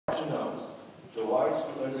the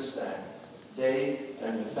right to understand. They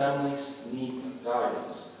and their families need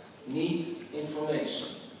guidance, need information,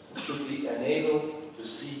 should be enabled to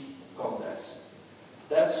seek context.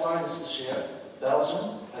 That's why, Mr. Chair,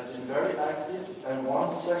 Belgium has been very active and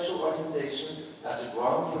wanted sexual orientation as a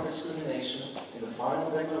ground for discrimination in the final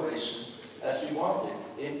declaration, as we wanted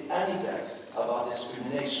in any text about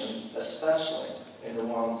discrimination, especially in the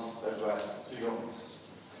ones addressed to youngsters.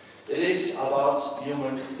 It is about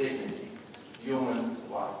human dignity, human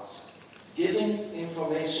rights. Giving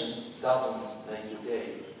information doesn't make you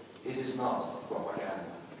gay. It is not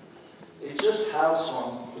propaganda. It just helps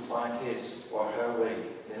one to find his or her way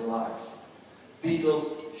in life.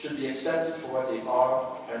 People should be accepted for what they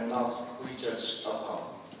are and not prejudged upon.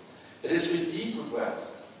 It is with deep regret,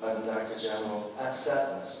 Madam Director General, and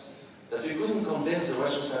sadness that we couldn't convince the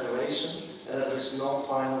Russian Federation and that there is no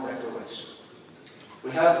final declaration.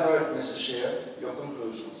 We have heard, Mr. Chair, your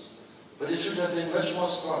conclusions, but it should have been much more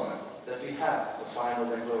stronger that we have a final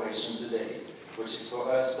declaration today, which is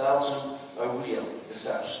for us, Belgium, a real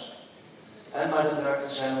deception. And Madam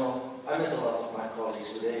Director General, I miss a lot of my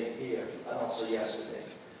colleagues today, here, and also yesterday.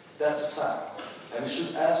 That's a fact. And we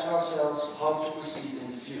should ask ourselves how to proceed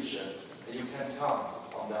in the future, and you can count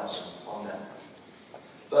on Belgium on that.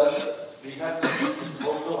 But we have to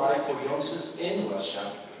vocalize for youngsters in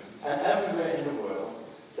Russia and everywhere in the world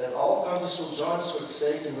that all countries will join us for the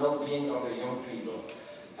sake and well-being of their young people.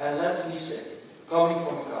 And let's be say, coming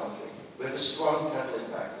from a country with a strong Catholic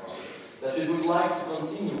background, that we would like to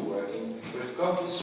continue working with countries